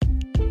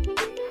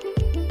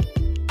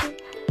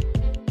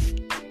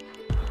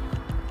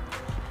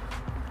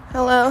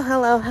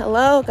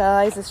Hello,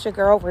 guys. It's your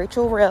girl,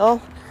 Rachel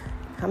Real,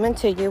 coming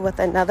to you with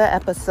another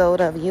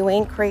episode of You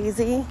Ain't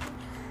Crazy.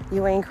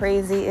 You Ain't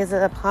Crazy is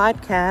a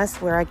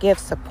podcast where I give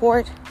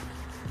support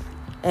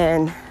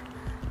and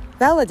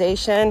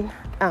validation.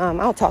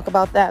 I'll talk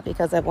about that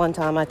because at one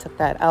time I took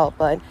that out,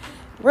 but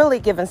really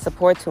giving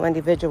support to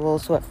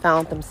individuals who have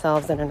found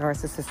themselves in a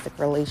narcissistic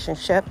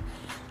relationship.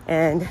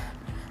 And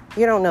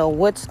you don't know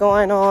what's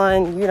going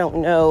on. You don't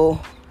know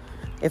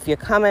if you're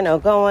coming or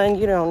going.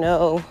 You don't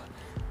know.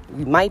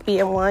 You might be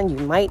in one, you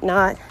might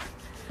not.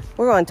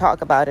 We're going to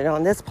talk about it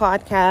on this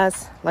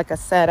podcast. Like I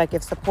said, I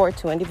give support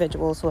to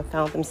individuals who have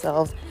found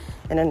themselves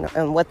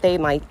in what they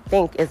might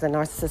think is a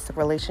narcissistic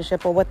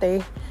relationship or what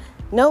they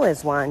know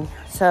is one.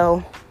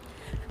 So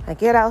I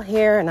get out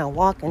here and I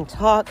walk and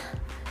talk.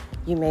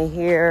 You may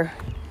hear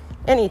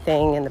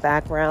anything in the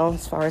background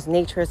as far as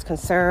nature is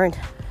concerned.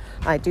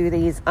 I do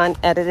these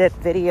unedited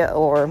video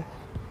or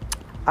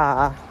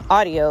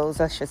audios,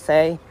 I should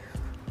say,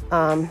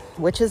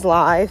 which is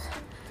live.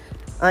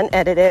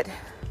 Unedited,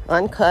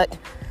 uncut,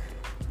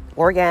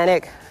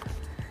 organic,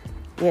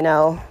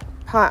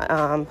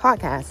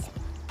 podcasts,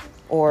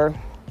 or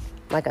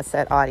like I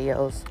said,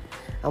 audios.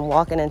 I'm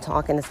walking and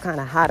talking. It's kind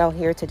of hot out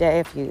here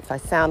today. If I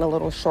sound a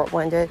little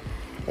short-winded,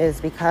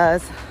 is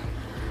because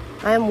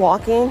I am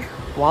walking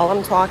while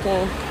I'm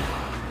talking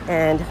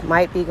and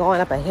might be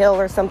going up a hill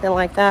or something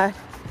like that,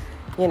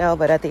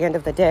 but at the end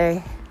of the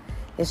day,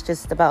 it's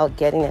just about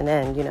getting an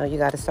end. You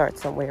got to start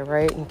somewhere,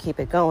 right? And keep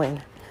it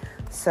going.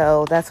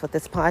 So that's what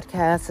this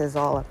podcast is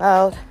all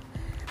about.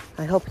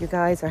 I hope you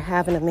guys are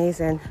having an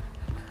amazing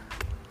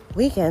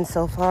weekend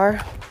so far.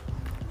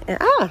 And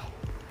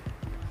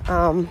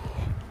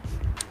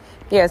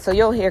so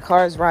you'll hear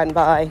cars riding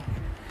by,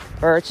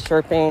 birds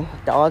chirping,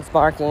 dogs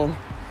barking.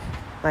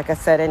 Like I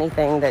said,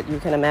 anything that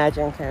you can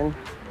imagine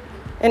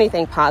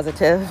anything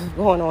positive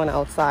going on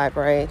outside,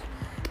 right?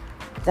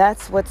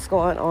 That's what's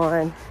going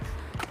on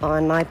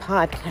my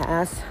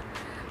podcast.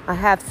 I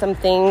have some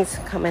things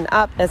coming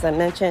up, as I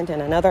mentioned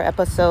in another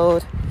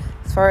episode,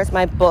 as far as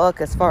my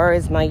book, as far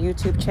as my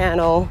YouTube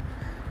channel,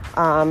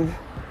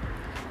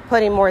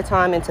 putting more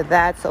time into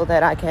that so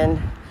that I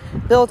can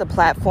build a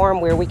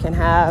platform where we can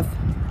have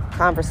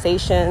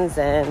conversations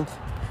and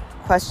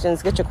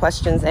questions, get your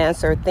questions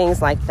answered,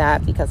 things like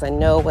that, because I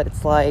know what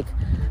it's like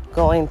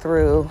going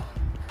through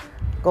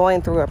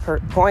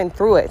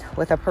it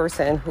with a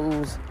person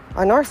who's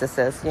a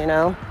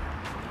narcissist,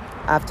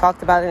 I've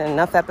talked about it in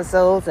enough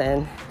episodes,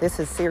 and this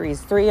is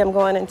series 3 I'm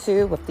going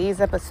into with these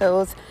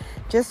episodes,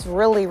 just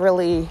really,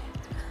 really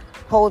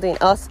holding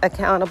us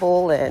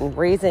accountable and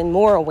raising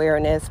more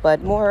awareness,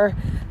 but more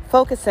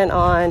focusing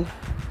on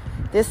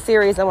this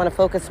series. I want to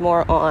focus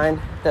more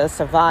on the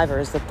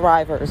survivors, the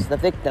thrivers, the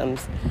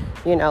victims,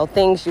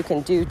 things you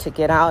can do to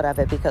get out of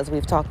it, because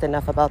we've talked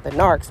enough about the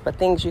narcs, but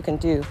things you can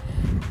do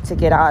to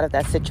get out of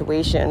that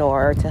situation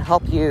or to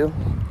help you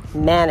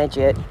manage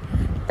it.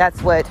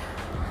 That's what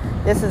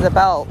this is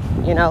about,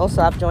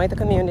 so I've joined the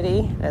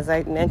community, as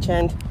I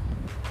mentioned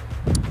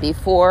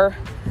before,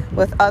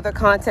 with other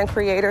content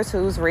creators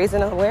who's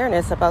raising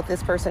awareness about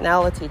this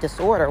personality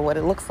disorder, what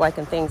it looks like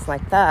and things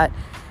like that.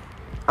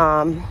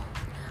 I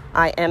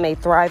am a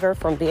thriver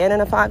from being in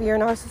a 5-year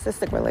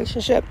narcissistic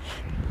relationship.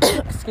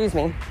 Excuse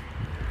me.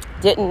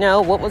 Didn't know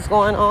what was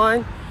going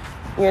on,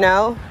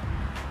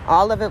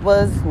 all of it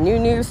was new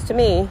news to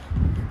me,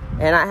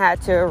 and I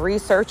had to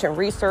research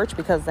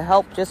because the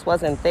help just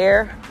wasn't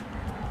there.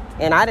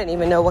 And I didn't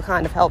even know what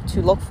kind of help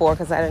to look for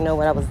because I didn't know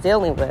what I was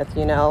dealing with,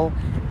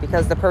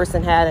 because the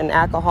person had an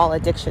alcohol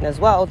addiction as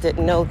well.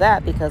 Didn't know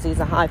that because he's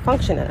a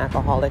high-functioning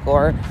alcoholic,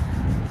 or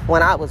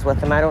when I was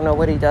with him. I don't know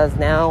what he does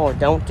now or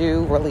don't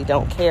do, really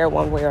don't care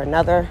one way or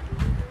another.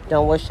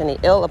 Don't wish any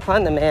ill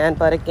upon the man,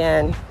 but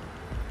again,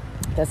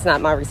 that's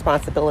not my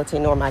responsibility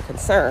nor my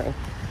concern.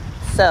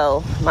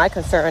 So my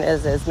concern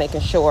is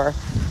making sure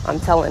I'm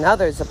telling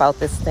others about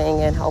this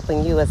thing and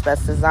helping you as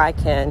best as I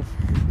can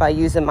by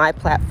using my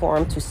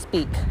platform to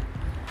speak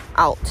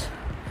out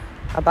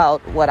about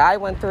what I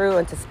went through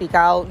and to speak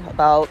out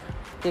about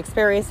the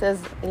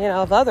experiences,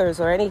 of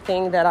others, or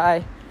anything that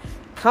I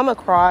come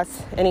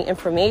across, any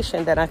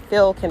information that I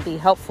feel can be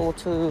helpful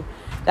to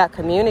that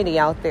community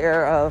out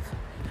there of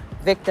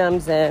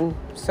victims and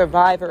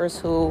survivors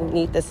who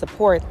need the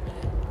support.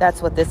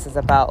 That's what this is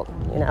about,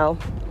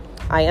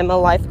 I am a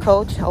life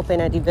coach helping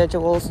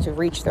individuals to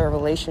reach their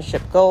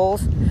relationship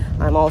goals.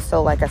 I'm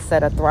also, like I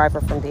said, a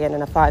thriver from being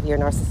in a 5-year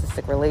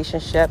narcissistic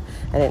relationship.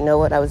 I didn't know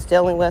what I was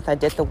dealing with. I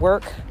did the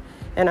work,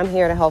 and I'm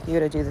here to help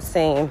you to do the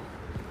same.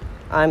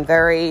 I'm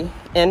very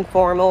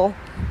informal.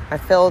 I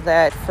feel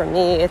that for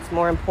me, it's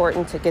more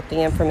important to get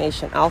the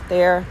information out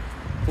there,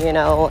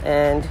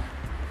 and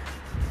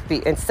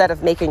instead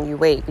of making you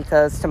wait,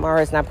 because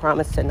tomorrow is not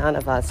promised to none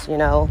of us,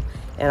 and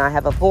I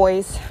have a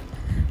voice.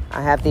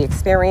 I have the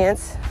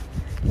experience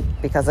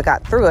because I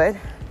got through it,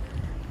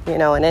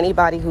 and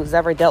anybody who's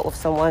ever dealt with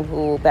someone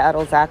who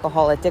battles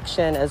alcohol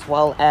addiction as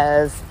well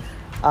as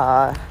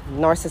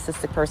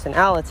narcissistic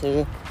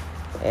personality,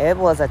 it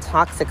was a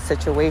toxic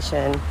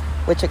situation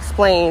which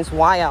explains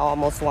why I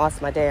almost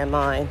lost my damn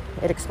mind.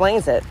 It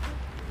explains it,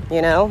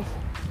 you know?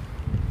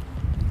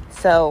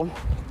 So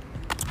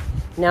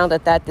now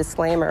that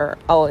disclaimer,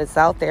 is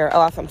out there.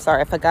 I'm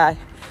sorry, I forgot.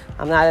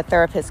 I'm not a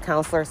therapist,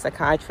 counselor,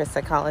 psychiatrist,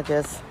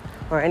 psychologist,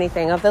 or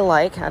anything of the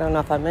like. I don't know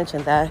if I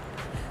mentioned that.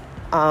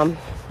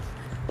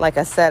 Like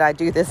I said, I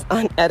do this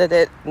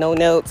unedited, no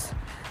notes,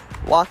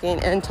 walking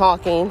and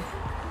talking,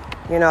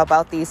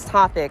 about these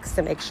topics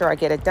to make sure I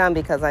get it done,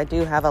 because I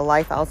do have a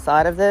life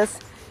outside of this,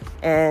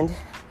 and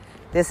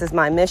this is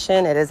my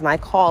mission. It is my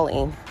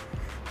calling.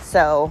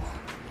 So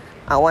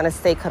I want to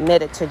stay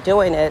committed to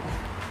doing it,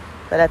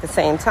 but at the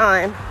same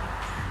time,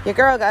 your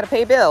girl got to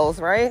pay bills,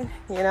 right?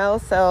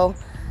 So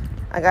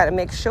I got to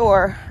make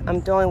sure I'm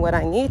doing what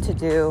I need to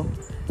do,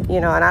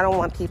 and I don't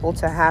want people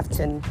to have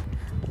to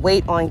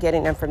wait on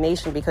getting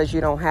information because you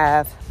don't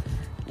have,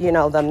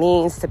 the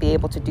means to be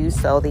able to do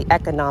so, the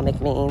economic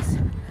means.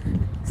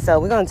 So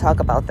we're going to talk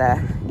about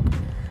that.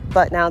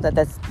 But now that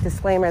the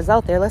disclaimer is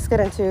out there, let's get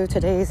into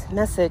today's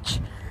message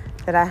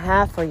that I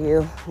have for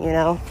you,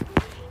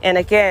 And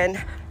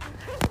again,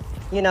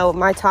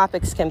 my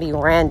topics can be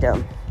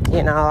random.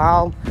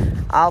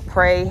 I'll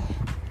pray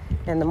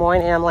in the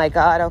morning. I'm like,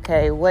 God,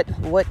 okay,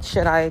 what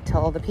should I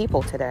tell the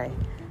people today?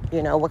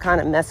 What kind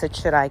of message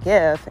should I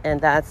give? And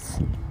that's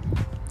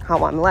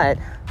how I'm led,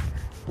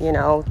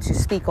 to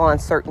speak on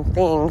certain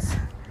things.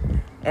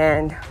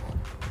 And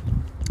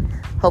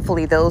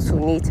hopefully those who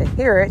need to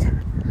hear it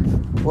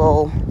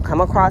will come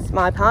across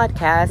my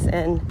podcast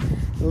and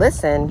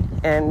listen,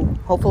 and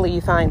hopefully you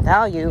find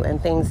value in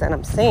things that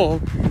I'm saying,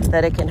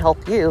 that it can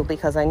help you,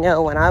 because I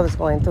know when I was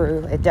going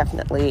through it,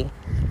 definitely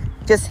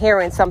just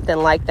hearing something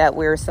like that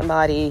where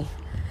somebody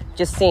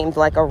just seemed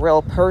like a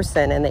real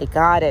person and they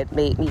got it,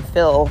 made me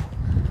feel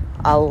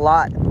a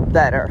lot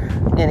better,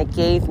 and it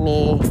gave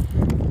me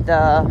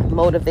the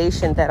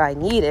motivation that I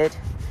needed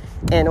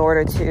in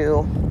order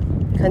to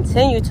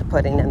continue to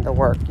putting in the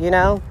work,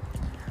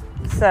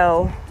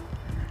 So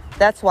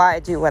that's why I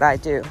do what I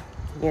do,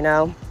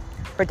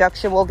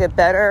 Production will get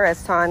better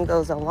as time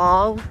goes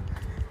along.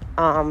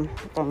 I'm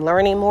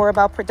learning more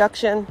about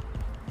production.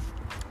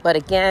 But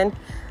again,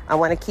 I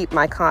want to keep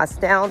my costs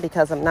down,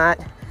 because I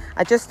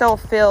just don't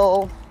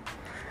feel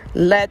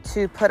led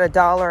to put a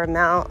dollar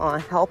amount on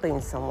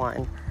helping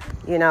someone.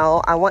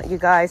 I want you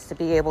guys to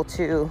be able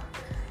to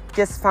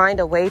just find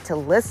a way to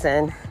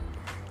listen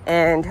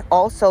and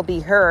also be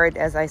heard.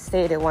 As I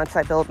stated, once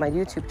I build my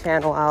YouTube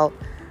channel out,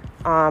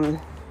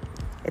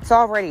 it's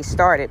already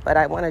started, but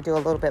I want to do a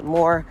little bit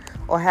more,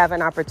 or have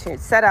an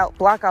opportunity,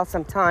 block out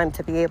some time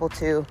to be able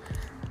to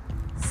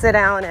sit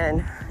down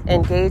and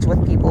engage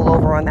with people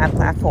over on that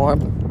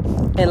platform,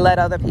 and let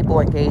other people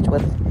engage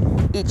with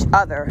each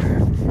other.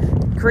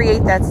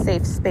 Create that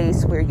safe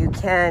space where you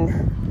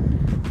can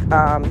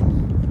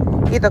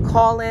either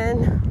call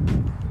in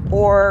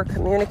or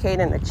communicate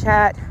in the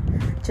chat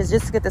to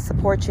just get the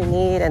support you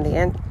need and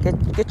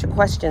get your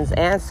questions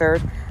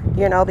answered,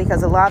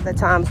 because a lot of the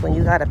times when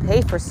you got to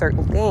pay for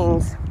certain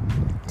things,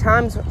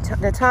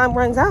 the time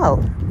runs out,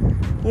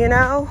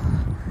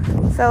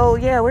 So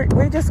yeah,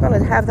 we're just going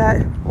to have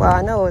that. Well,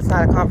 I know it's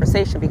not a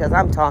conversation because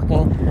I'm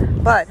talking,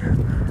 but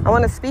I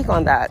want to speak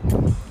on that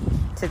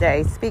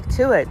today. Speak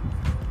to it,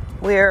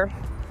 where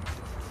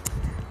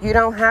you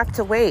don't have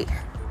to wait,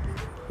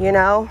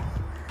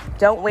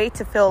 Don't wait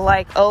to feel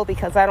like,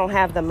 because I don't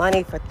have the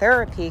money for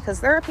therapy, because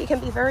therapy can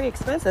be very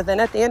expensive. And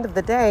at the end of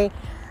the day,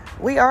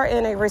 we are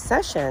in a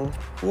recession,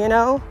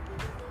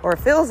 or it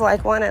feels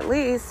like one at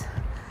least.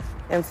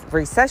 And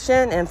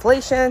recession,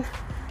 inflation,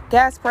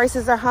 gas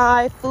prices are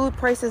high, food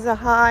prices are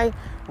high,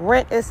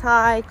 rent is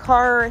high,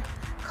 car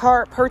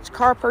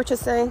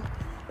purchasing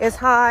is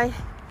high,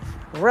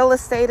 real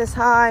estate is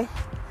high,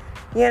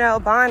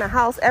 buying a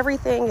house,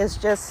 everything is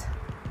just,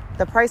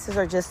 the prices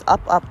are just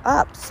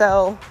up.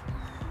 So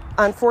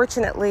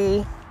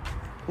unfortunately,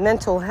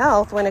 mental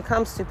health, when it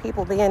comes to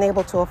people being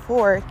able to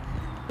afford,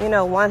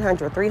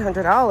 $100,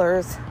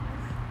 $300,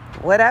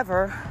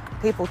 whatever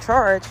people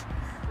charge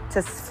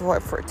to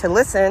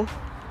listen,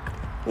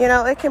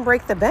 it can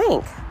break the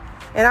bank.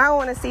 And I don't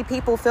want to see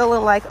people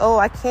feeling like,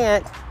 I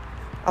can't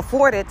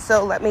afford it,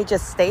 so let me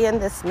just stay in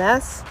this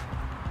mess.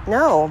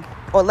 No.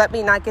 Or let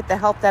me not get the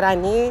help that I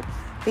need,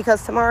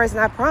 because tomorrow is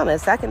not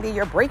promised. That can be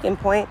your breaking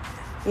point,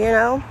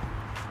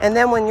 And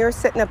then when you're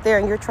sitting up there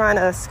and you're trying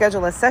to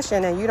schedule a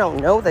session and you don't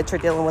know that you're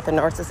dealing with a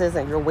narcissist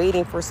and you're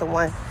waiting for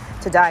someone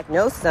to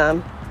diagnose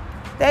them,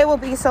 they will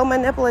be so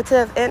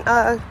manipulative in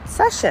a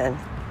session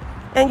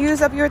and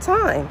use up your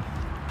time.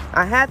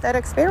 I had that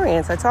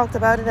experience. I talked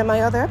about it in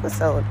my other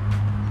episode,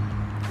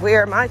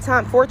 where my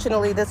time,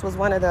 fortunately, this was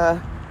one of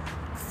the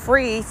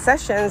free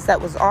sessions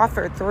that was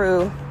offered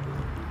through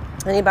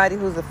anybody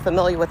who's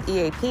familiar with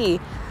EAP,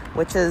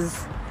 which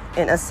is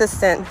an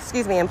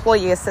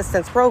employee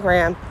assistance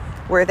program,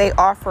 where they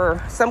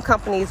offer, some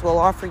companies will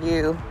offer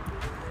you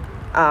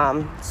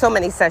so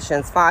many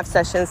sessions, 5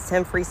 sessions,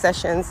 10 free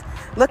sessions.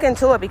 Look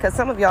into it, because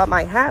some of y'all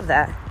might have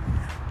that,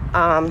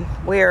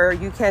 where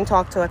you can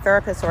talk to a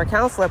therapist or a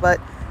counselor, but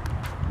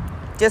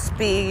just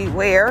be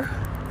aware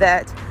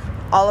that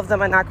all of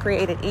them are not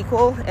created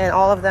equal, and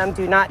all of them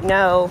do not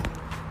know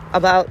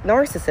about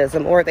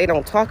narcissism, or they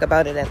don't talk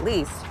about it at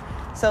least.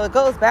 So it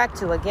goes back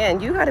to, again,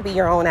 you got to be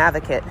your own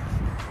advocate.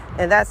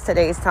 And that's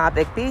today's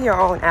topic. Be your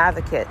own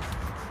advocate.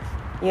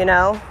 You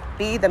know,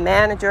 be the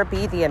manager,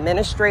 be the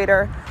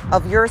administrator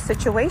of your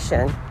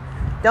situation.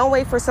 Don't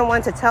wait for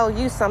someone to tell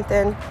you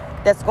something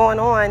that's going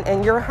on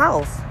in your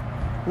house.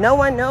 No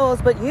one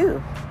knows but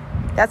you.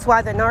 That's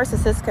why the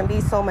narcissist can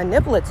be so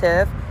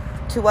manipulative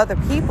to other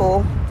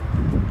people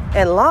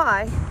and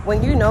lie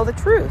when you know the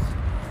truth.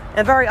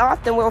 And very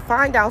often we'll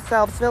find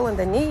ourselves feeling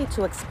the need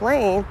to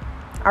explain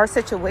our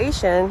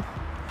situation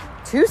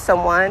to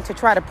someone to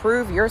try to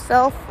prove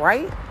yourself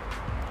right.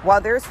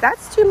 Well,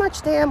 that's too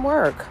much damn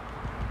work.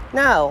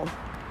 No,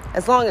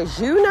 as long as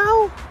you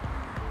know,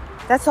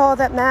 that's all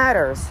that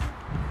matters.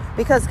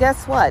 Because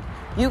guess what?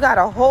 You got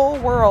a whole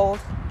world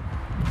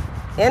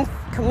in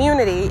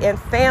community and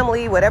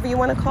family, whatever you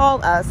want to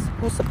call us,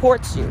 who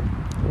supports you.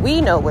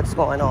 We know what's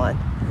going on.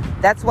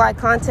 That's why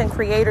content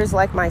creators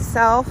like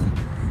myself,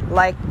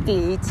 like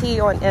DET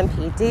on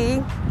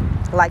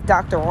MPD, like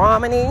Dr.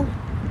 Romani,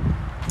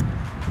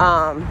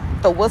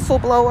 the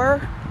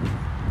whistleblower,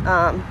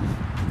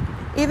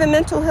 even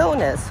mental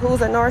illness,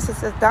 who's a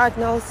narcissist,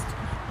 diagnosed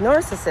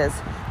narcissist.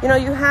 You know,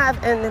 you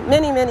have, and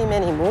many, many,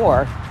 many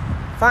more.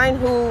 Find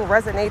who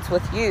resonates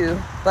with you.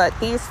 But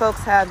these folks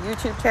have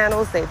YouTube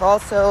channels.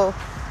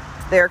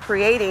 They're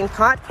creating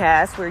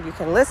podcasts where you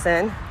can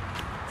listen.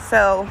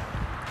 So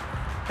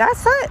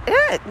that's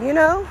it, you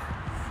know.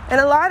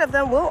 And a lot of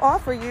them will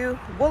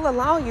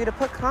allow you to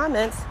put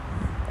comments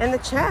in the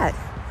chat.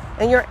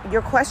 And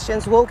your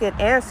questions will get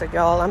answered,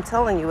 y'all. I'm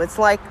telling you, it's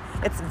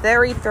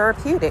very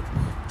therapeutic.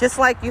 Just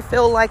like you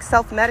feel like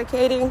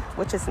self-medicating,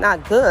 which is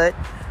not good.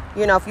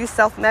 You know, if you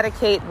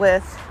self-medicate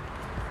with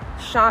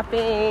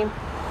shopping,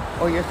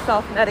 or you're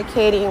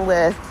self-medicating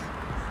with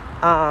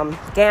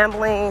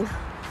gambling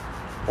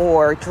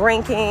or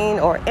drinking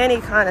or any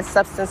kind of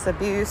substance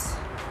abuse,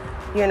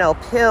 you know,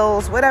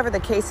 pills, whatever the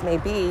case may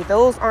be,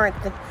 those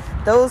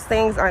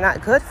things are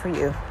not good for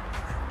you.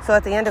 So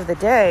at the end of the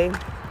day,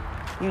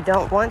 you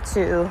don't want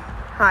to,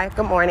 hi,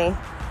 good morning.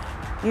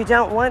 You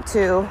don't want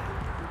to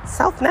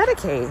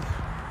self-medicate,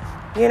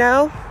 you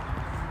know?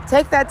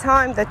 Take that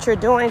time that you're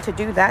doing to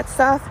do that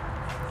stuff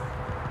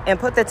and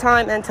put the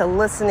time into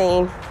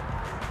listening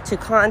to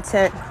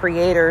content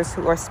creators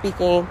who are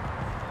speaking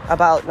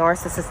about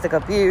narcissistic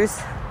abuse.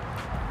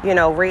 You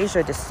know, raise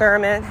your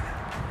discernment.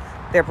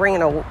 They're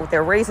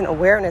raising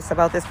awareness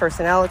about this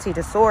personality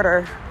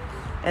disorder,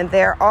 and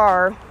there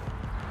are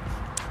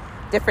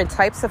different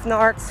types of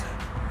narcs.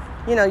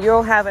 You know,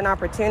 you'll have an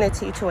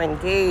opportunity to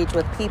engage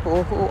with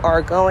people who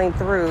are going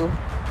through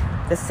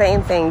the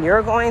same thing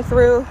you're going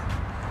through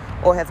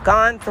or have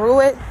gone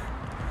through it,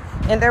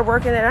 and they're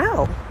working it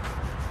out.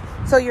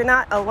 So you're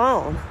not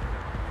alone.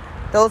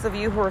 Those of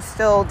you who are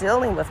still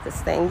dealing with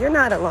this thing, you're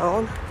not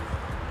alone.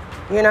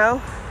 You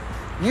know,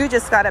 you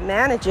just got to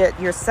manage it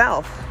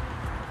yourself.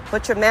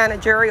 Put your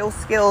managerial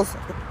skills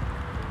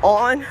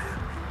on,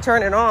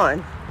 turn it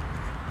on,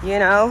 you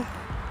know,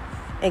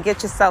 and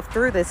get yourself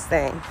through this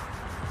thing.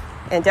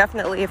 And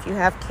definitely if you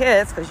have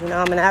kids, because, you know,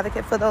 I'm an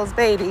advocate for those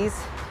babies.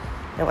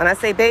 And when I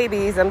say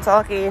babies, I'm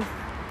talking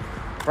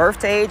birth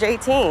to age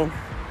 18,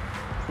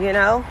 you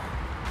know,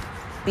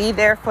 be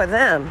there for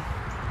them.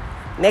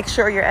 Make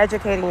sure you're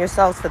educating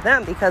yourselves for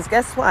them, because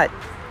guess what?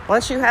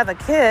 Once you have a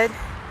kid,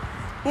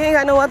 you ain't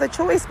got no other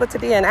choice but to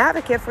be an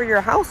advocate for your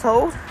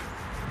household.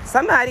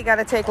 Somebody got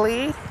to take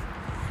lead.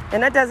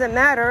 And that doesn't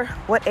matter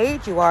what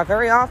age you are.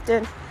 Very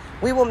often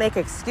we will make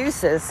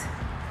excuses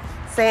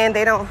saying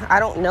I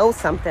don't know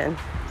something.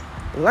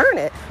 Learn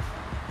it.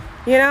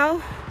 You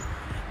know,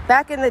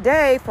 back in the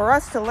day, for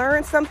us to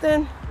learn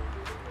something,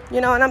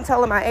 you know, and I'm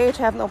telling my age,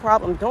 I have no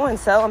problem doing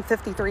so. I'm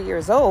 53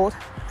 years old.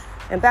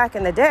 And back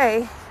in the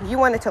day, you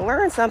wanted to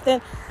learn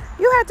something,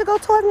 you had to go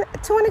to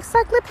an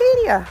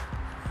encyclopedia.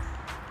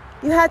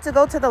 You had to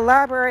go to the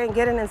library and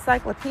get an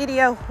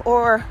encyclopedia,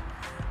 or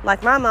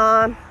like my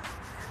mom,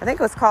 I think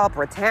it was called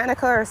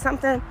Britannica or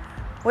something,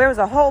 where it was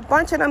a whole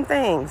bunch of them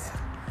things,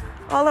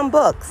 all them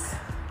books.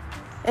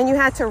 And you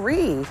had to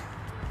read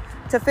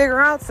to figure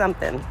out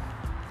something.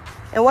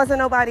 And wasn't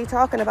nobody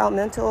talking about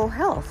mental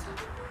health,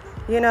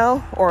 you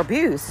know, or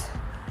abuse.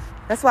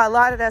 That's why a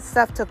lot of that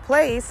stuff took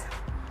place.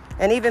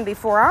 And even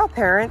before our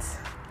parents,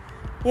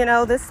 you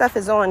know, this stuff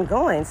is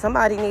ongoing.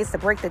 Somebody needs to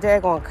break the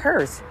daggone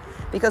curse.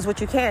 Because what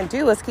you can't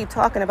do is keep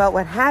talking about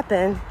what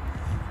happened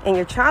in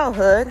your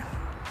childhood.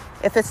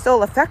 If it's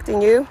still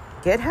affecting you,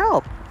 get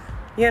help,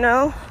 you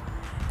know.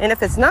 And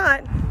if it's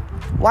not,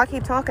 why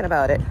keep talking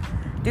about it?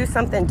 Do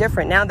something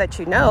different. Now that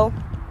you know,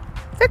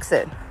 fix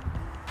it.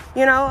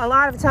 You know, a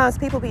lot of times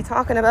people be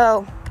talking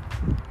about,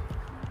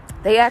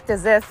 they act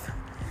as if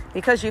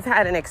because you've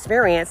had an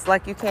experience,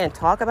 like you can't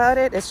talk about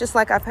it. It's just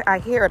like I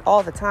hear it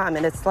all the time.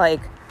 And it's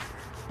like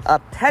a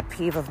pet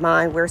peeve of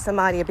mine where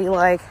somebody would be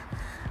like,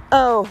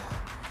 oh,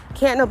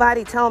 can't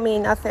nobody tell me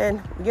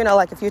nothing? You know,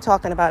 like if you're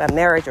talking about a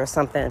marriage or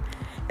something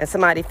and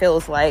somebody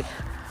feels like,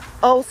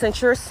 oh,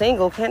 since you're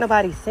single, can't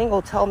nobody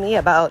single tell me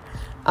about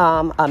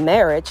a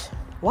marriage.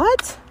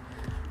 What?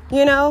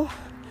 You know,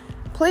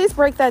 please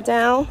break that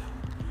down,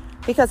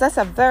 because that's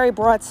a very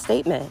broad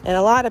statement. And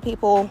a lot of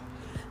people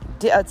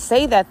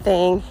say that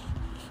thing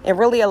and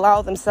really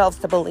allow themselves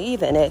to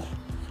believe in it.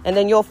 And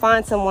then you'll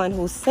find someone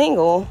who's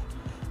single,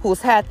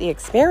 who's had the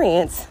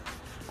experience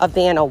of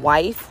being a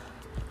wife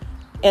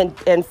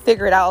and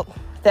figured out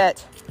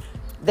that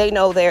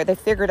they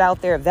figured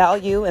out their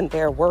value and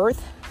their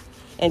worth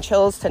and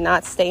chose to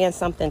not stay in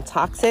something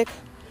toxic.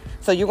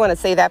 So you're going to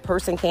say that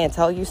person can't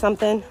tell you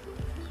something?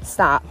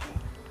 Stop.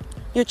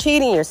 You're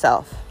cheating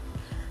yourself.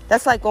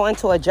 That's like going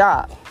to a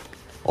job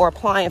or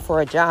applying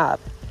for a job,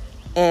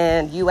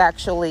 and you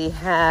actually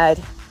had,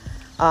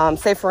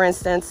 say for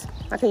instance,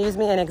 I can use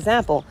me an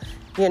example,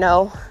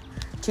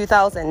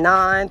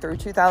 2009 through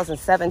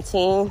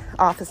 2017,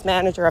 office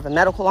manager of a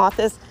medical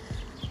office.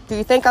 Do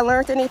you think I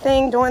learned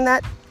anything during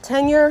that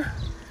tenure,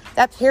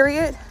 that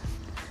period?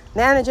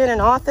 Managing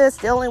an office,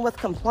 dealing with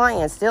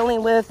compliance,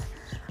 dealing with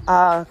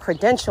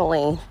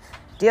credentialing,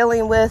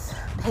 dealing with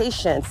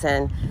patients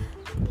and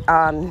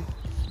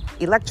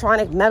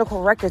electronic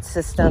medical record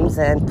systems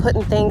and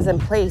putting things in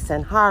place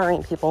and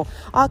hiring people,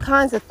 all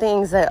kinds of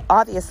things that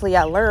obviously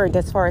I learned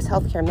as far as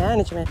healthcare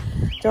management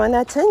during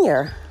that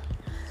tenure.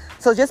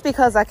 So just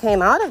because I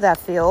came out of that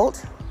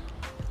field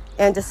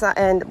and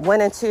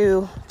went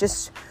into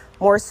just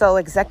more so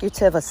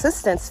executive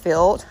assistance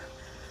field,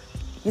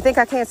 you think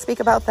I can't speak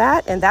about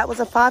that? And that was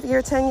a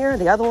 5-year tenure.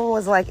 The other one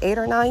was like 8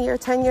 or 9 year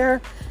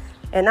tenure.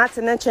 And not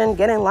to mention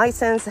getting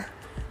licensed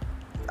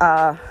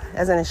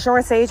as an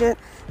insurance agent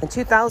in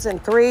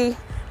 2003,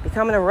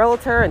 becoming a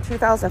realtor in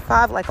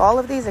 2005, like all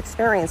of these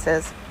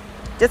experiences.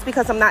 Just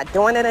because I'm not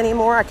doing it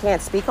anymore, I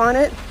can't speak on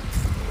it.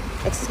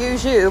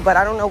 Excuse you, but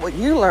I don't know what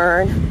you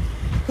learned.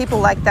 People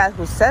like that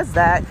who says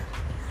that,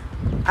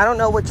 I don't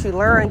know what you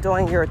learned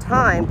during your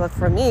time, but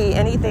for me,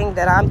 anything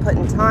that I'm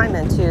putting time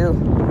into,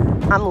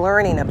 I'm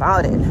learning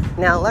about it.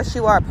 Now, unless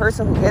you are a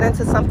person who get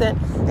into something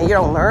and you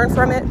don't learn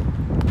from it,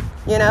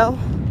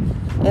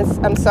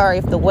 and I'm sorry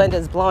if the wind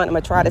is blowing. I'm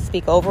going to try to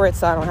speak over it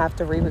so I don't have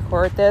to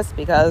re-record this,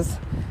 because,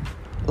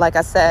 like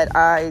I said,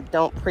 I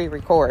don't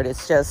pre-record.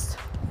 It's just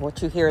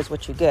what you hear is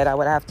what you get. I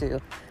would have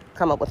to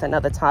come up with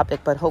another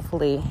topic, but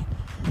hopefully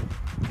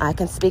I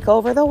can speak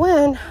over the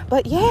wind.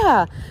 But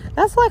yeah,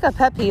 that's like a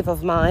pet peeve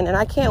of mine, and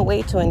I can't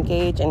wait to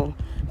engage in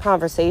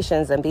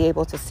conversations and be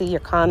able to see your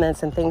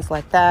comments and things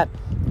like that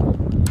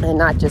and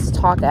not just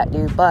talk at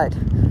you. But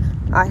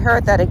I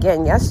heard that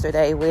again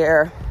yesterday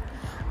where,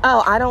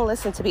 I don't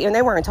listen to people, and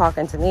they weren't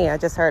talking to me. I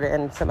just heard it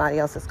in somebody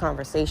else's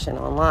conversation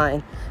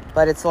online,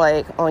 but it's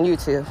like on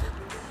YouTube.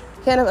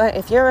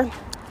 If you're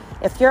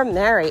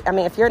married,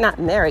 if you're not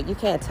married, you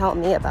can't tell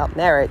me about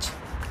marriage.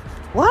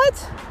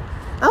 What?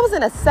 I was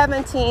in a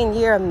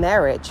 17-year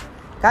marriage.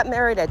 Got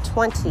married at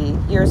 20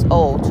 years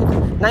old,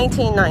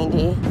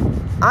 1990.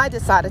 I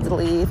decided to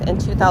leave in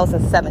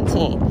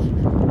 2017.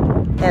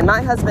 And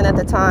my husband at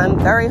the time,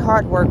 very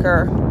hard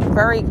worker,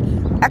 very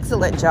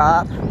excellent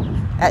job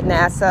at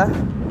NASA.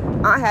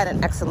 I had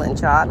an excellent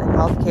job in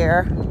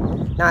healthcare,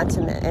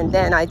 and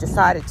then I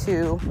decided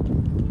to,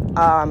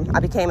 I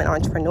became an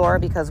entrepreneur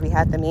because we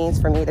had the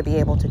means for me to be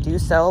able to do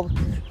so.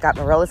 Got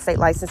my real estate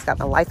license, got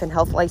my life and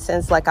health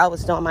license. Like, I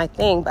was doing my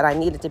thing, but I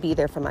needed to be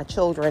there for my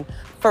children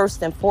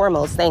first and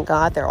foremost. Thank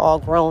God they're all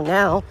grown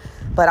now,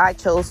 but I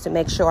chose to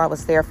make sure I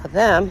was there for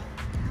them.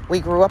 We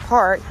grew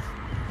apart.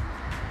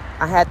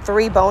 I had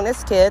 3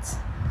 bonus kids,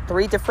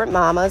 3 different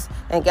mamas,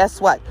 and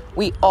guess what?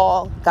 We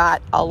all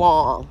got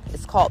along.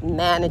 It's called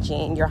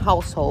managing your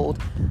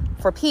household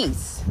for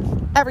peace.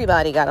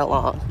 Everybody got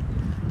along.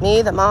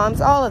 Me, the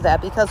moms, all of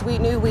that, because we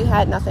knew we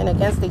had nothing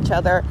against each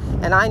other,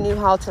 and I knew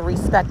how to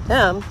respect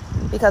them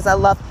because I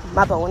loved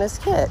my bonus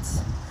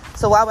kids.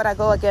 So why would I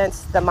go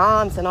against the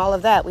moms and all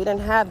of that? We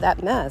didn't have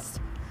that mess.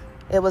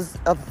 It was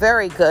a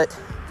very good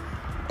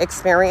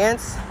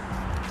experience,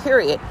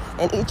 period.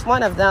 And each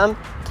one of them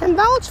can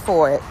vouch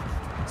for it.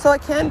 So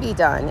it can be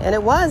done, and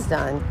it was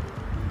done.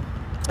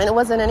 And it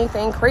wasn't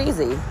anything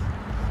crazy.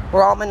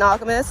 We're all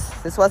monogamous.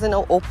 This wasn't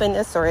no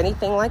openness or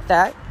anything like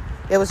that.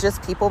 It was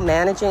just people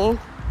managing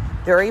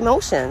their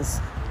emotions.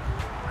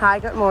 Hi,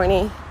 good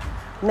morning.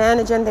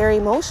 Managing their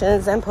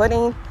emotions and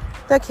putting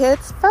the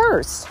kids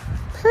first,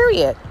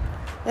 period.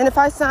 And if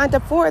I signed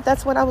up for it,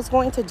 that's what I was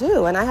going to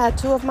do. And I had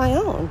 2 of my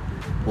own,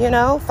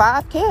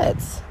 5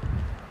 kids.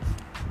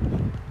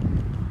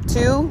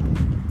 2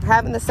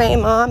 having the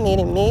same mom,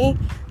 meaning me,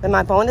 and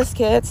my bonus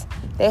kids.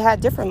 They had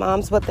different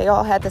moms, but they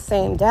all had the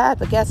same dad.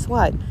 But guess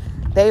what?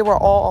 We were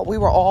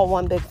all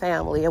one big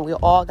family, and we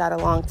all got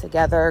along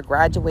together.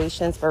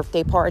 Graduations,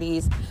 birthday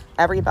parties,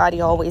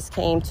 everybody always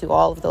came to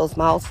all of those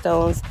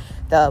milestones.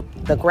 The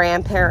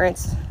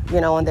grandparents,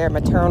 on their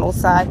maternal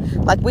side,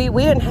 like we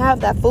didn't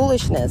have that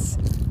foolishness.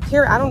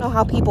 Here, I don't know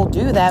how people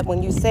do that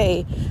when you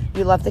say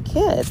you love the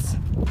kids.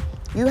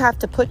 You have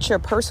to put your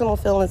personal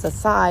feelings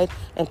aside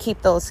and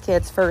keep those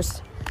kids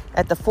first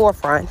at the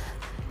forefront,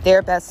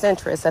 their best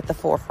interests at the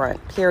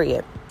forefront,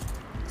 period.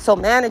 So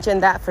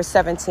managing that for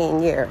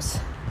 17 years.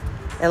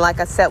 And like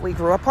I said, we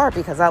grew apart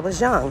because I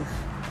was young.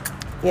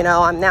 You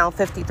know, I'm now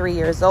 53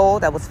 years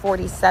old. I was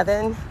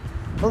 47,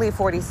 I believe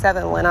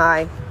 47 when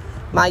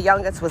my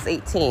youngest was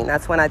 18.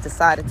 That's when I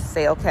decided to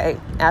say, okay,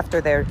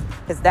 after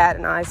his dad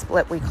and I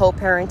split, we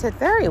co-parented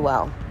very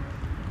well.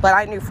 But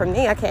I knew for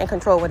me, I can't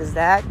control what his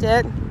dad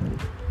did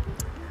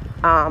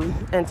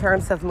in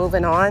terms of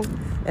moving on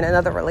in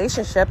another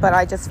relationship. But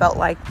I just felt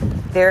like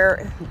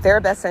their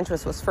best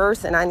interest was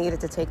first, and I needed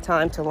to take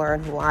time to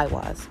learn who I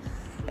was.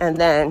 And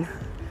then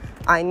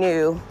I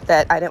knew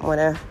that I didn't want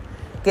to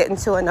get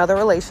into another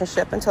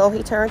relationship until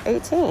he turned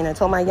 18,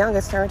 until my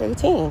youngest turned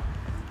 18,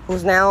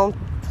 who's now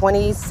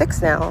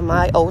 26 now.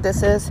 My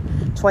oldest is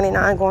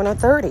 29 going on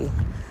 30.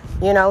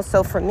 You know,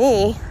 so for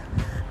me,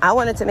 I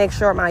wanted to make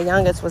sure my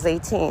youngest was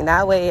 18.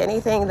 That way,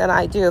 anything that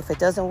I do, if it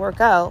doesn't work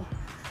out,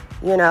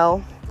 you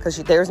know, because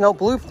there's no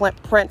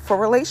blueprint for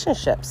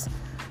relationships,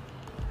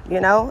 you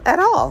know, at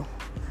all.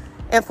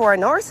 And for a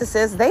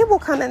narcissist, they will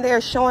come in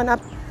there showing up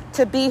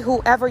to be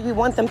whoever you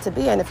want them to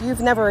be. And if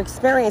you've never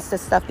experienced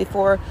this stuff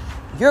before,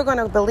 you're going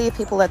to believe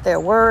people at their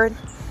word.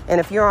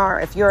 And if you're an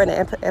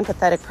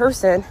empathetic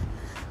person,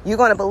 you're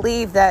going to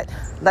believe that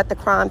let the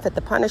crime fit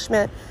the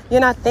punishment.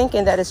 You're not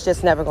thinking that it's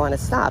just never going to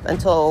stop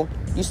until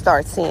you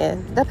start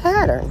seeing the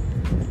pattern.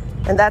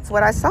 And that's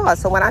what I saw.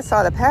 So when I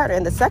saw the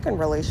pattern, the second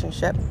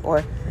relationship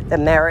or the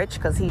marriage,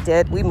 because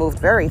we moved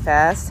very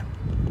fast,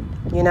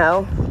 you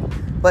know,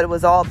 but it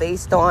was all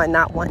based on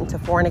not wanting to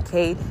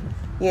fornicate.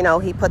 You know,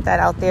 he put that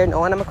out there,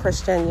 knowing I'm a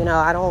Christian, you know,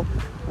 I don't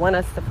want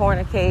us to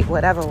fornicate,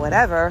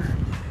 whatever,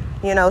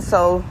 you know,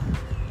 so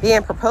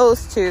being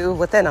proposed to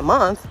within a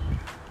month,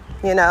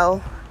 you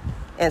know,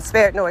 and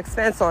spared no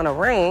expense on a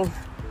ring,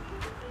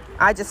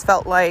 I just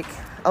felt like,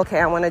 okay,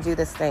 I want to do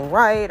this thing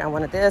right. I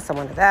wanted this, I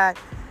wanted that,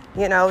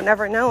 you know,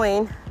 never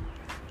knowing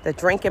the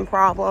drinking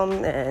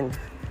problem and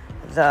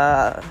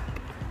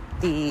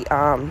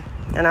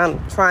and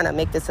I'm trying to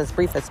make this as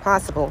brief as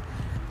possible,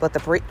 but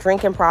the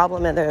drinking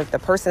problem and the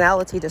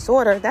personality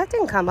disorder, that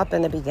didn't come up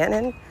in the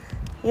beginning.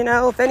 You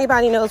know, if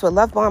anybody knows what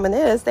love bombing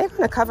is, they're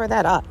going to cover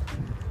that up.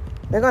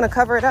 They're going to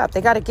cover it up.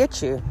 They got to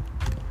get you.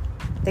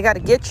 They got to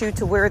get you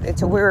to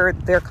where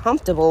they're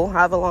comfortable,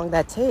 however long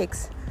that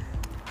takes.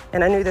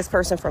 And I knew this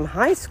person from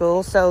high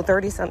school, so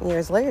 30-something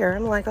years later,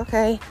 I'm like,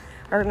 okay,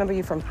 I remember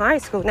you from high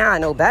school. Now I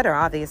know better,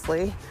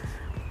 obviously.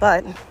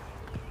 But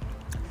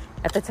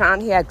at the time,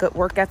 he had good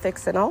work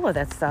ethics and all of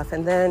that stuff.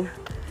 And then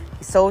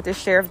he sold his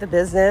share of the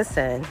business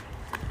and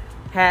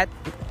had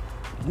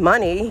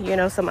money. You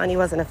know, so money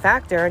wasn't a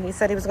factor. And he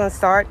said he was going to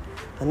start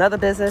another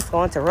business,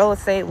 going to real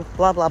estate,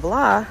 blah, blah,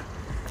 blah.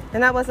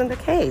 And that wasn't the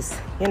case,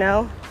 you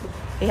know.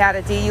 He had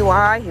a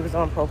DUI. He was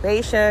on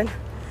probation.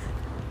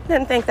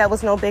 Didn't think that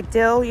was no big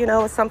deal. You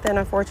know, it was something,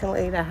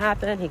 unfortunately, that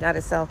happened. He got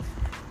himself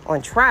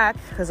on track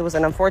because it was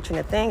an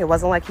unfortunate thing. It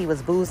wasn't like he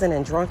was boozing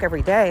and drunk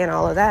every day and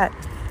all of that.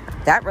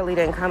 That really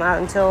didn't come out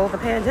until the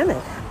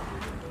pandemic.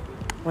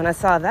 When I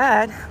saw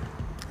that,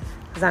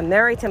 because I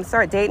married him,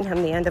 started dating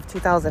him the end of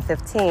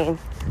 2015.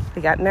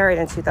 We got married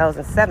in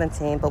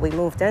 2017, but we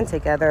moved in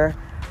together.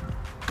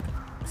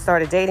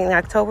 Started dating in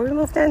October. We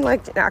moved in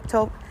like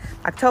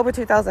October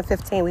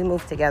 2015. We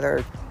moved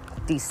together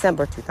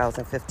December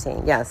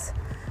 2015. Yes,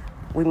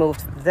 we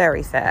moved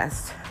very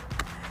fast.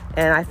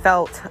 And I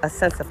felt a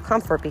sense of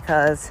comfort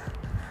because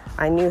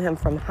I knew him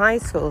from high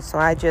school. So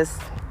I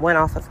just went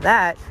off of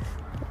that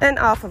and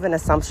off of an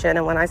assumption.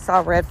 And when I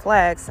saw red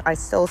flags, I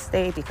still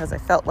stayed because I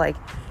felt like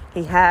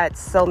he had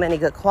so many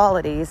good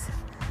qualities.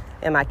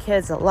 And my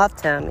kids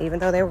loved him. Even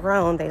though they were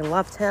grown, they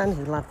loved him.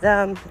 He loved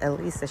them. At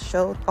least it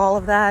showed all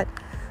of that.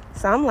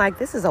 So I'm like,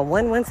 this is a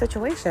win-win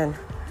situation.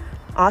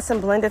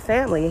 Awesome blended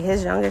family.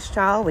 His youngest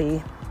child,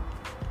 we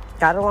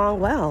got along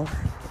well.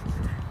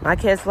 My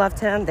kids loved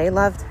him.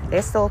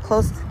 They're still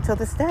close to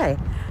this day.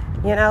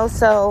 You know,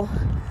 so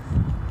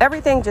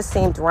everything just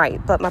seemed right.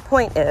 But my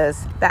point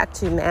is, back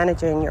to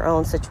managing your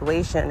own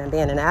situation and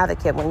being an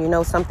advocate when you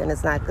know something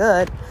is not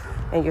good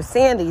and you're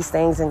seeing these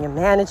things and you're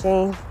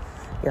managing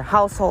your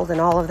household and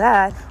all of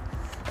that.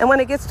 And when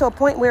it gets to a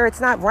point where it's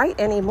not right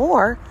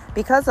anymore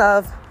because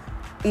of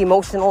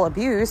emotional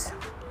abuse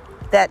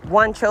that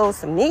one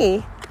chose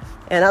me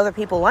and other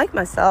people like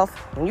myself,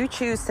 when you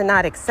choose to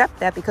not accept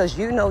that because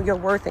you know your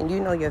worth and you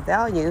know your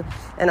value,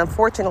 and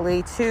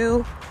unfortunately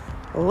too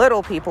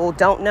little people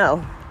don't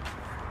know.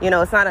 You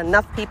know, it's not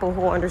enough people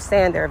who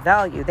understand their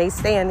value. They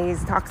stay in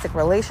these toxic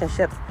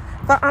relationships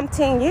for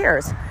umpteen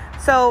years.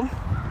 So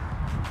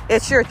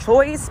it's your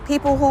choice.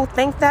 People who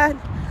think that,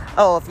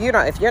 oh, if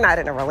you're not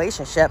in a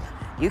relationship,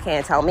 you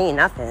can't tell me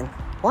nothing.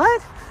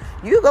 What?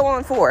 You go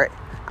on for it.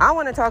 I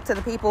want to talk to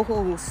the people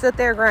who stood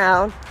their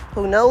ground,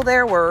 who know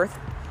their worth,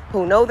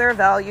 who know their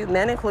value,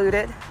 men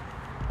included,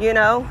 you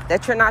know,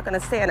 that you're not going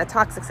to stay in a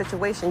toxic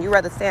situation. You'd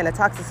rather stay in a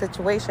toxic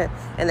situation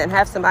and then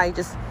have somebody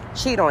just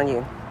cheat on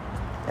you.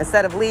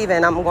 Instead of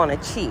leaving, I'm going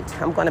to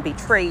cheat. I'm going to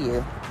betray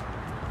you,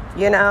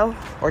 you know,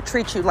 or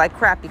treat you like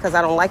crap because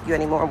I don't like you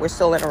anymore and we're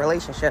still in a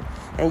relationship.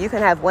 And you can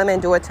have women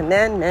do it to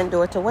men, men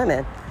do it to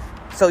women.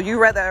 So you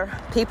rather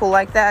people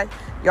like that,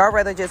 y'all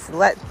rather just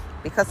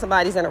because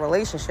somebody's in a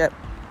relationship,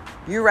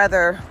 you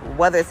rather,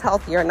 whether it's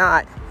healthy or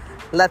not,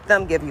 let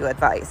them give you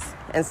advice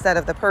instead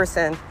of the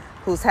person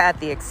who's had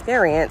the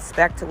experience.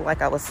 Back to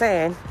like I was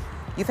saying,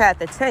 you've had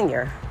the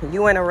tenure.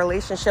 You in a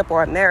relationship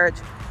or a marriage,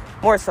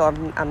 more so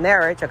a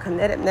marriage, a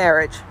committed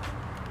marriage,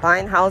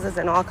 buying houses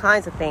and all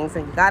kinds of things,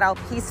 and you got out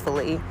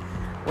peacefully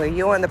where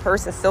you and the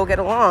person still get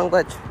along,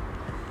 but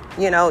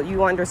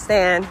you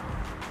understand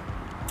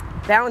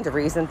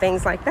boundaries and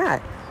things like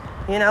that.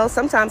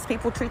 Sometimes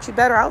people treat you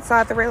better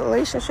outside the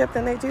relationship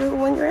than they do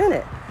when you're in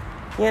it.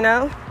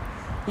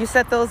 You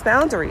set those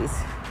boundaries,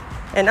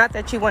 and not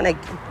that you want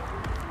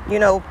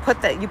to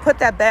put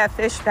that bad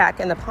fish back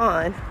in the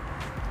pond,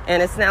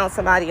 and it's now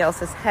somebody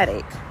else's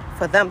headache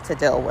for them to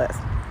deal with.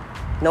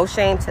 No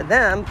shame to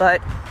them,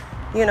 but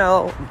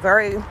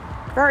very,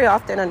 very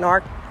often a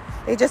narc,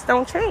 they just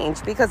don't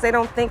change because they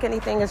don't think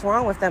anything is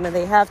wrong with them, and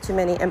they have too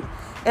many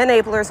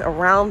enablers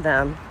around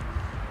them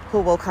who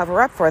will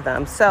cover up for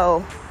them.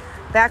 So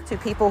back to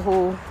people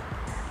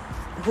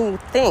who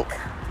think,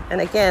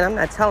 and again, I'm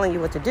not telling you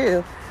what to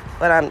do,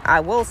 but I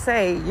will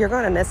say you're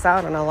going to miss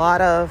out on a lot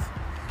of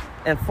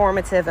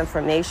informative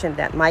information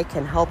that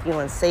can help you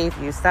and save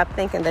you. Stop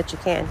thinking that you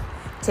can't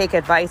take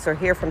advice or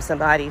hear from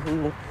somebody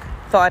who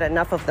thought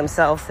enough of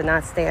themselves to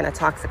not stay in a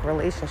toxic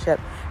relationship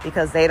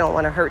because they don't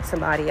want to hurt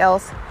somebody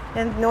else,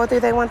 and nor do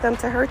they want them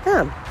to hurt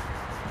them.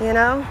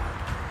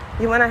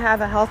 You want to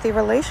have a healthy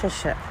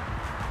relationship.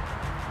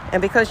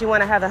 And because you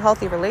want to have a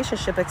healthy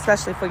relationship,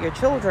 especially for your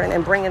children,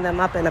 and bringing them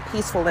up in a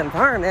peaceful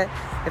environment,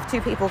 if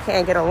two people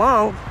can't get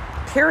along,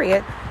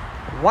 period,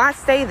 why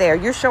stay there?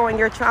 You're showing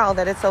your child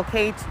that it's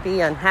okay to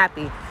be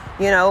unhappy.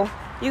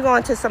 You go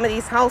into some of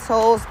these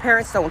households,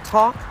 parents don't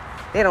talk,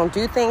 they don't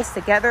do things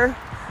together.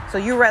 So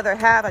you rather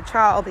have a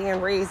child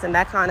being raised in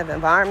that kind of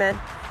environment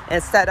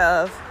instead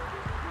of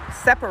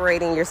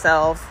separating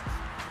yourselves,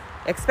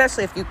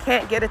 especially if you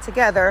can't get it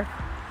together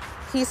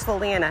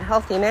peacefully in a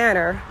healthy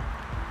manner.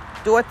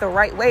 Do it the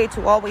right way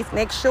to always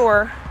make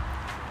sure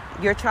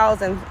your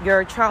child's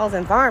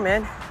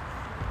environment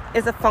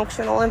is a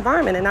functional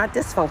environment and not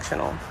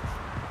dysfunctional.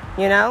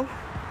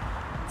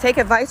 Take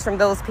advice from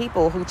those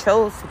people who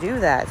chose to do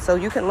that so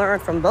you can learn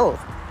from both.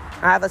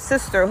 I have a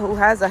sister who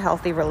has a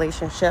healthy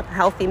relationship,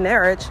 healthy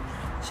marriage.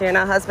 She and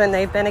her husband,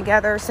 they've been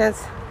together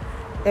since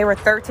they were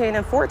 13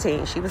 and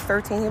 14. She was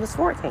 13, he was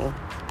 14.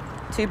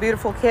 Two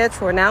beautiful kids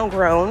who are now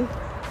grown.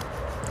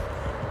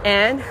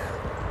 And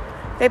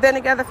they've been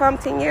together for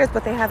 10 years,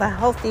 but they have a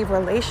healthy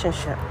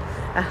relationship,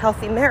 a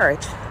healthy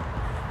marriage.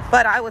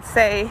 But I would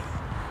say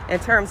in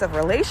terms of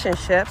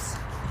relationships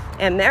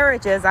and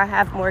marriages, I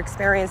have more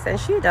experience than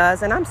she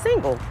does, and I'm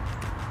single.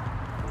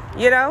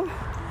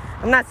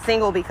 I'm not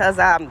single because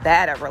I'm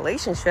bad at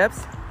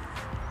relationships.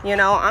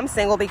 I'm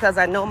single because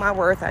I know my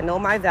worth. I know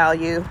my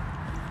value.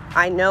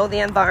 I know the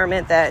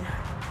environment that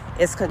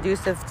is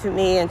conducive to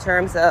me in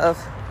terms of,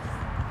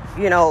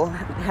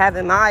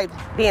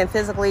 being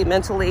physically,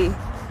 mentally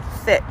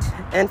fit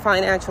and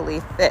financially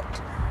fit.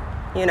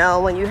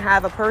 When you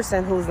have a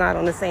person who's not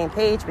on the same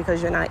page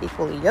because you're not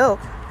equally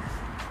yoked,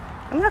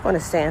 I'm not going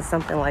to stand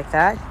something like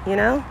that,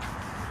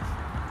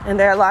 And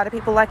there are a lot of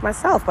people like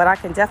myself, but I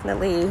can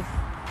definitely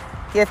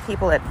give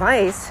people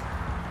advice.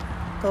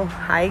 Oh,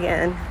 hi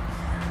again.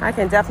 I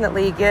can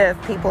definitely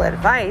give people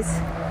advice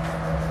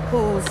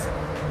who's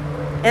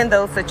in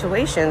those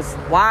situations.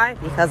 Why?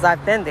 Because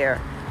I've been there.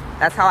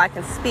 That's how I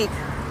can speak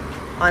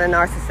on a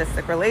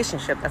narcissistic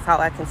relationship. That's how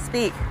I can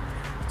speak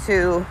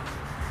to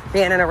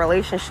being in a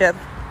relationship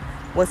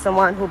with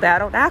someone who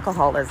battled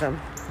alcoholism,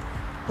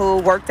 who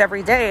worked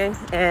every day,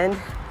 and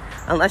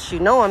unless you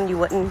know him, you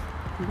wouldn't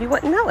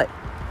know it.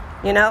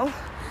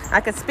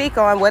 I could speak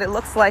on what it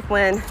looks like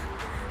when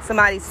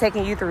somebody's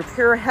taking you through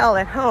pure hell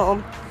at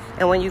home,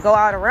 and when you go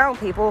out around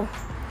people,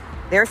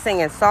 they're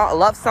singing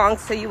love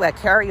songs to you at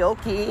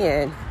karaoke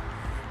and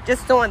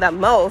just doing the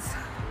most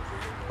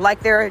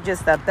like they're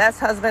just the best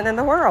husband in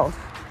the world.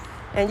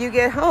 And you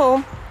get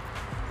home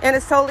and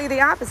it's totally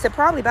the opposite,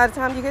 probably by the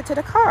time you get to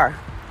the car.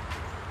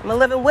 I'm a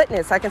living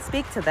witness. I can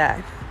speak to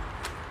that,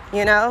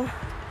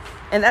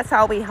 and that's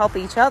how we help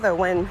each other.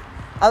 When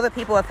other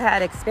people have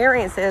had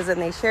experiences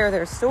and they share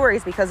their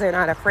stories because they're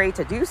not afraid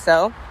to do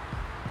so,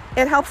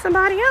 it helps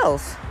somebody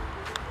else,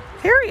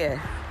 period.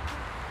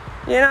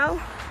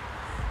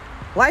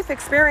 Life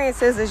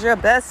experiences is your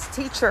best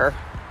teacher.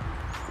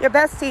 Your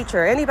best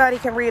teacher. Anybody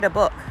can read a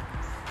book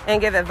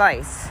and give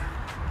advice.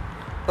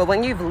 But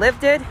when you've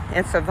lived it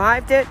and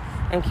survived it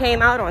and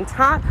came out on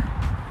top,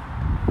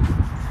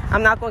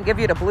 I'm not going to give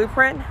you the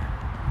blueprint.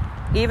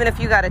 Even if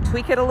you got to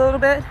tweak it a little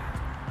bit,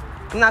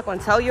 I'm not going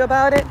to tell you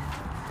about it.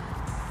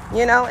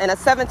 In a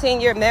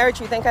 17-year marriage,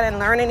 you think I didn't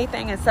learn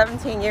anything in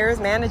 17 years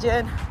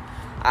managing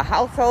a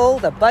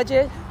household, a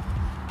budget,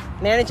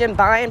 managing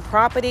buying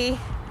property,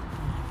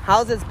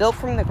 houses built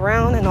from the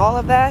ground and all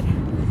of that,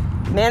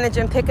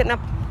 managing picking up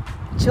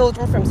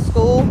children from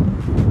school,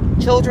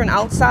 children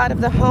outside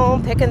of the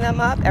home, picking them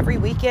up every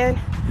weekend,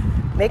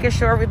 making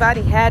sure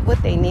everybody had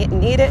what they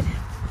needed,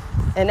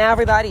 and now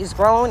everybody's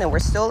grown and we're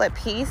still at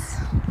peace.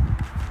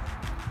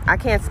 I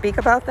can't speak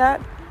about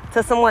that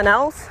to someone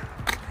else,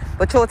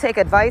 but you'll take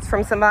advice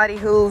from somebody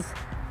who's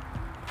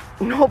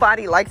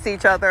nobody likes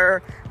each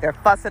other. They're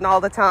fussing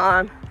all the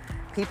time.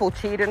 People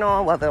cheating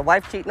on, whether the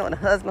wife cheating on the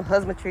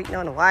husband cheating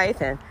on the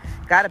wife, and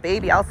got a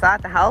baby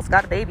outside the house,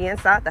 got a baby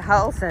inside the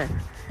house, and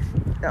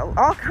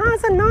all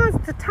kinds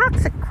of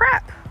toxic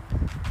crap.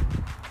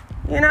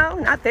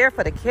 Not there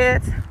for the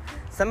kids.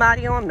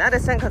 Somebody on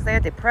medicine because they're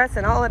depressed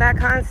and all of that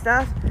kind of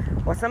stuff.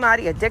 Or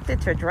somebody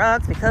addicted to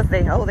drugs because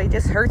they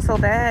just hurt so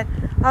bad.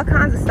 All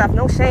kinds of stuff.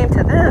 No shame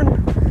to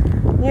them,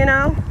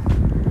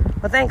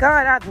 But thank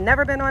God I've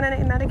never been on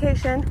any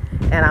medication,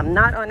 and I'm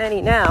not on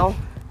any now.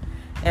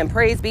 And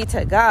praise be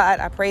to God,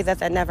 I pray that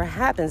never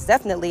happens.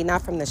 Definitely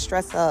not from the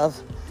stress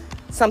of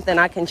something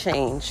I can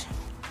change.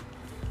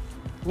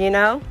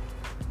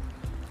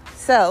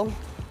 So,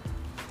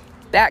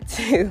 back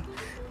to,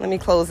 let me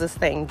close this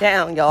thing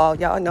down, y'all.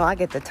 Y'all know I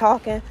get to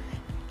talking.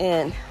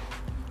 And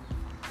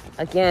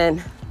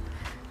again,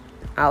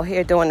 out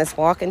here doing this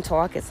walk and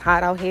talk. It's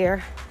hot out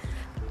here.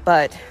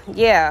 But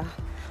yeah,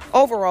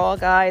 overall,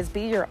 guys,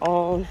 be your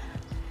own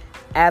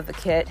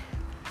advocate.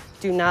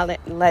 Do not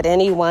let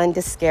anyone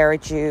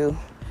discourage you.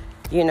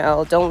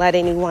 Don't let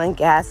anyone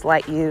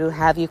gaslight you,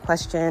 have you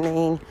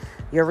questioning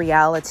your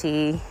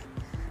reality,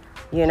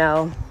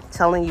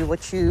 telling you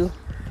what you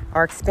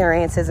are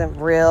experiencing isn't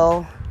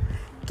real.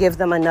 Give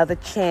them another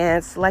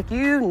chance. What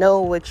you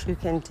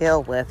can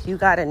deal with. You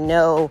got to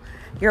know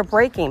your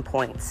breaking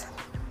points.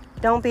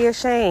 Don't be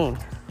ashamed,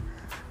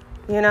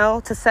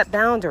 to set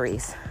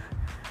boundaries,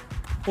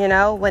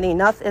 when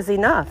enough is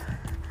enough.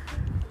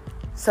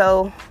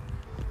 So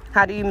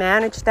how do you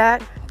manage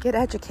that? Get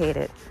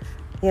educated,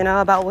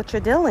 about what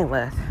you're dealing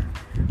with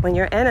when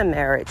you're in a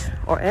marriage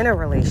or in a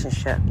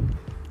relationship.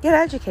 Get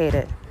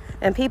educated.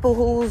 And people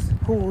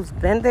who's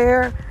been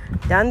there,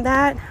 done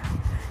that,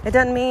 it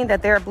doesn't mean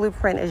that their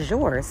blueprint is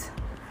yours.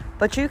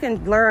 But you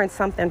can learn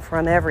something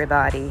from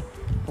everybody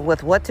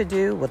with what to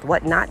do, with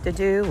what not to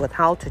do, with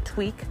how to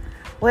tweak,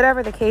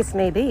 whatever the case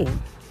may be.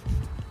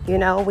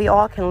 We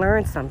all can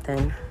learn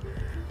something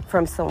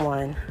from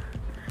someone.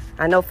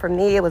 I know for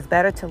me, it was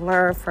better to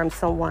learn from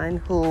someone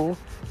who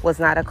was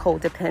not a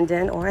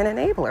codependent or an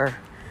enabler.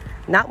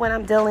 Not when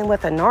I'm dealing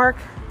with a narc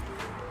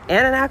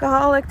and an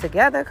alcoholic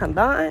together,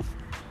 combined,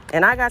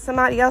 and I got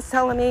somebody else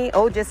telling me,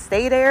 oh, just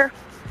stay there.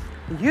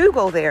 You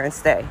go there and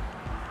stay.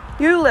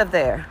 You live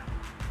there.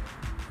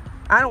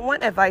 I don't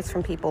want advice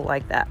from people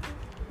like that.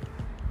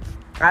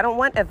 I don't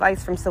want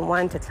advice from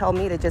someone to tell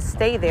me to just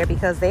stay there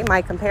because they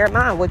might compare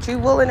mine. What you're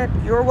willing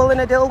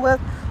to deal with,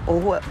 or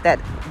what that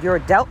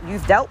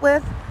you've dealt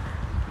with,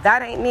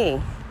 that ain't me.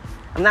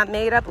 I'm not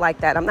made up like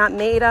that. I'm not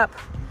made up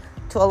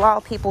to allow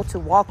people to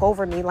walk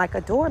over me like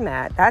a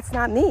doormat. That's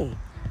not me.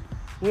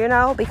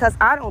 Because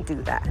I don't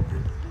do that.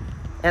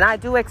 And I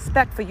do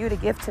expect for you to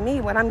give to me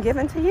what I'm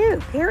giving to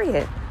you,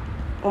 period.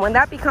 And when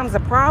that becomes a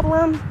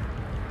problem,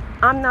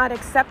 I'm not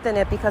accepting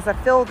it because I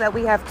feel that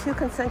we have two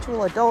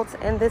consensual adults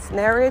in this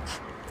marriage,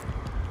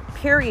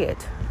 period.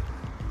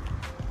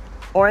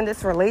 Or in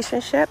this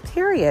relationship,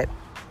 period.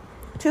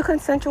 Two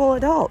consensual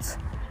adults.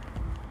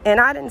 And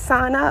I didn't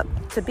sign up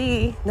to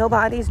be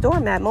nobody's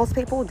doormat. Most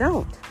people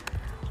don't.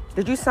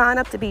 Did you sign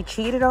up to be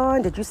cheated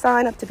on? Did you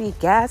sign up to be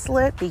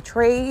gaslit,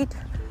 betrayed,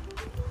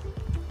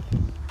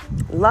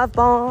 love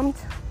bombed,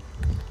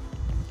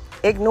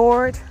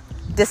 ignored,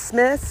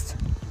 dismissed?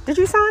 Did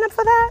you sign up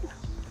for that?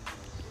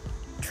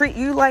 Treat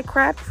you like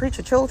crap, treat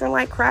your children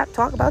like crap,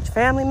 talk about your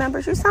family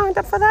members. You signed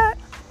up for that?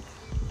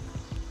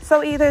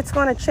 So either it's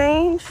going to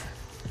change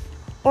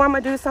or I'm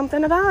going to do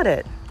something about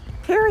it,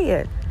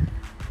 period.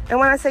 And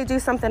when I say do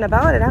something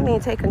about it, I mean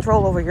take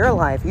control over your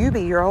life. You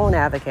be your own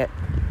advocate.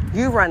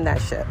 You run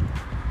that ship.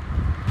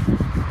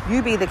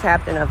 You be the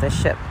captain of the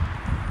ship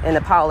and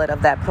the pilot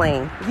of that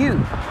plane.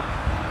 You.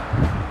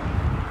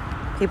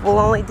 People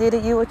only do to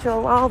you what you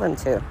allow them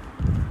to.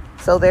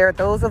 So there are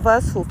those of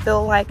us who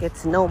feel like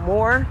it's no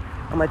more.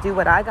 I'm going to do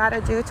what I got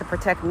to do to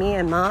protect me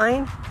and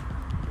mine.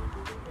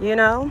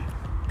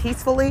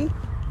 Peacefully,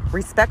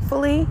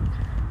 respectfully.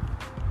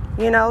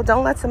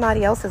 Don't let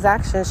somebody else's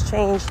actions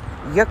change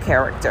your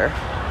character.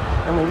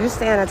 And when you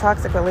stay in a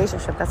toxic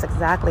relationship, that's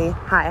exactly,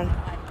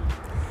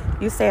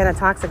 you stay in a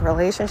toxic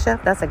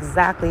relationship, that's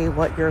exactly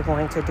what you're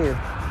going to do.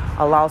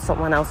 Allow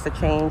someone else to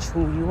change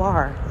who you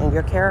are and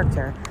your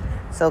character.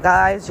 So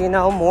guys,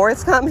 more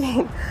is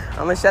coming.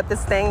 I'm going to shut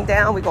this thing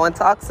down. We're going to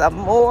talk some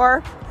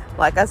more.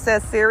 Like I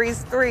said,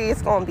 series 3,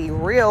 it's going to be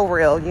real,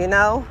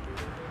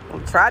 I'll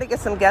try to get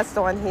some guests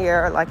on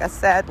here, like I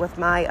said, with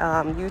my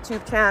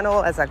YouTube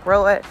channel as I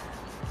grow it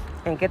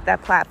and get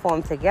that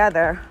platform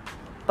together.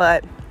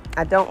 But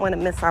I don't want to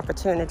miss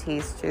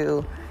opportunities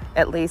to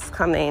at least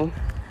going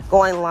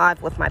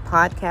live with my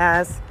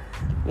podcast.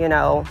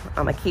 I'm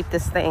going to keep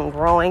this thing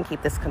growing,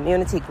 keep this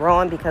community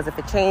growing, because if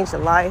it changed the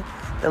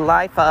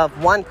life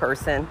of one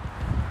person,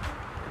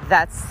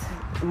 that's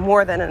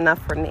more than enough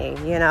for me.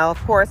 Of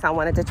course, I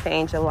wanted to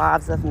change the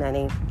lives of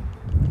many,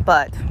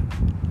 but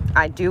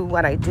I do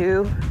what I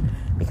do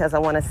because I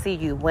want to see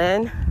you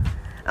win.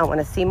 I want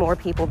to see more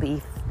people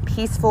be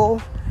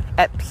peaceful,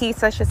 at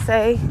peace, I should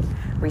say,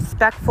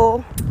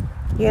 respectful,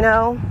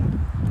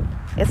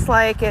 It's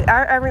like,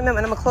 I remember,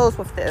 and I'm going to close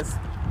with this.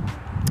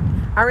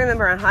 I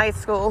remember in high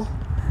school,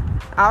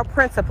 our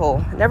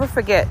principal, never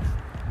forget,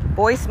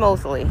 Boyce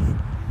Mosley.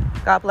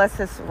 God bless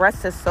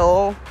rest his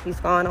soul. He's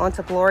gone on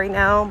to glory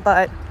now.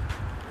 But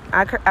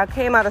I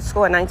came out of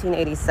school in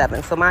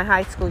 1987. So my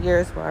high school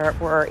years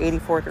were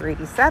 84 through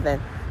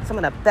 87. Some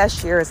of the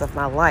best years of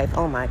my life.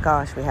 Oh my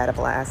gosh, we had a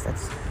blast.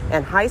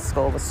 And high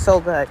school was so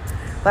good.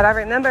 But I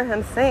remember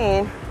him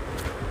saying,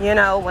 you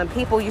know, when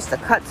people used to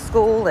cut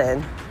school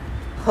and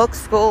hook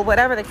school,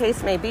 whatever the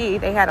case may be,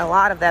 they had a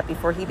lot of that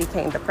before he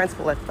became the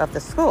principal of the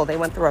school. They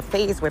went through a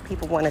phase where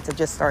people wanted to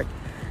just start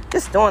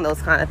just doing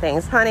those kind of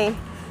things. Honey,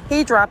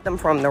 he dropped them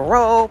from the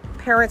row.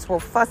 Parents were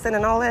fussing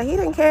and all that. He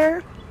didn't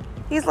care.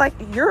 He's like,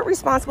 you're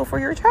responsible for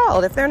your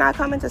child. If they're not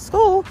coming to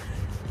school,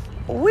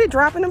 we're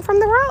dropping them from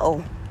the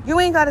row. You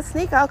ain't got to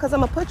sneak out because I'm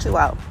going to put you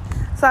out.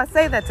 So I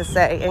say that to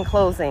say, in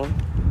closing,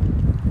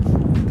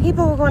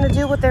 people are going to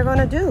do what they're going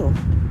to do.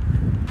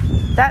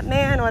 That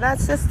man or that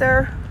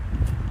sister,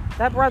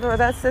 that brother or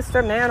that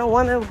sister, man or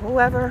woman,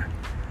 whoever,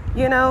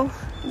 you know,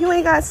 you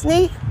ain't got to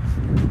sneak.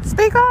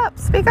 Speak up.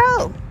 Speak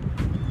out.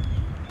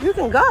 You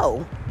can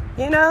go,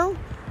 you know.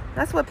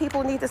 That's what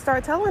people need to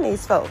start telling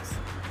these folks.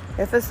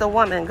 If it's the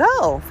woman,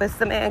 go. If it's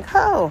the man,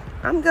 go.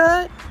 I'm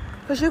good.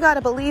 Because you got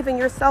to believe in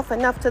yourself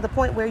enough to the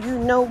point where you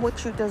know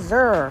what you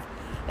deserve.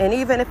 And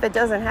even if it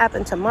doesn't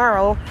happen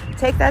tomorrow,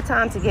 take that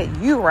time to get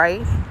you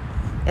right.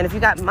 And if you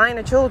got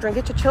minor children,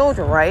 get your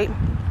children right.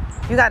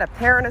 You got a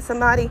parent or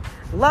somebody,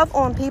 love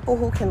on people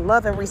who can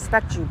love and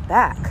respect you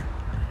back.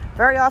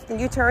 Very often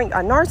a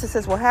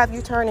narcissist will have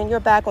you turning your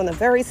back on the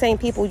very same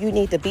people you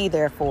need to be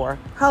there for.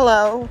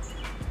 Hello.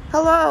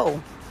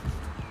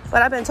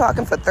 But I've been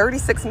talking for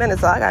 36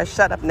 minutes, so I got to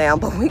shut up now.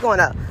 But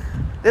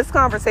this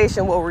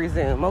conversation will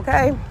resume,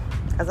 okay?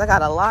 Because I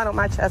got a lot on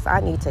my chest I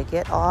need to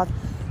get off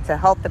to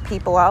help the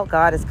people out.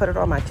 God has put it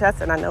on my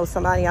chest, and I know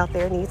somebody out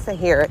there needs to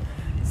hear it.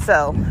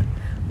 So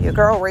your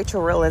girl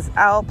Rachel Real is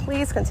out.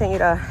 Please continue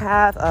to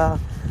have a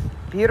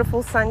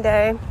beautiful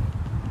Sunday.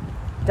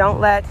 Don't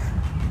let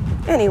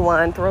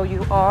anyone throw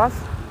you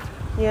off.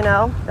 You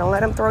know, don't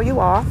let them throw you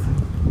off,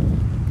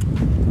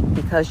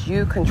 because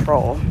you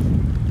control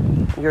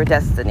your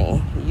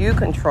destiny. You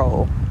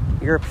control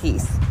your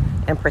peace,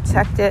 and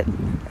protect it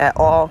at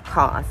all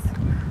costs.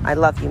 I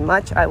love you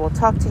much. I will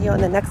talk to you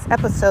in the next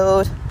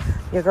episode.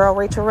 Your girl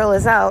Rachel Real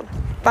is out.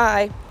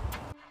 Bye.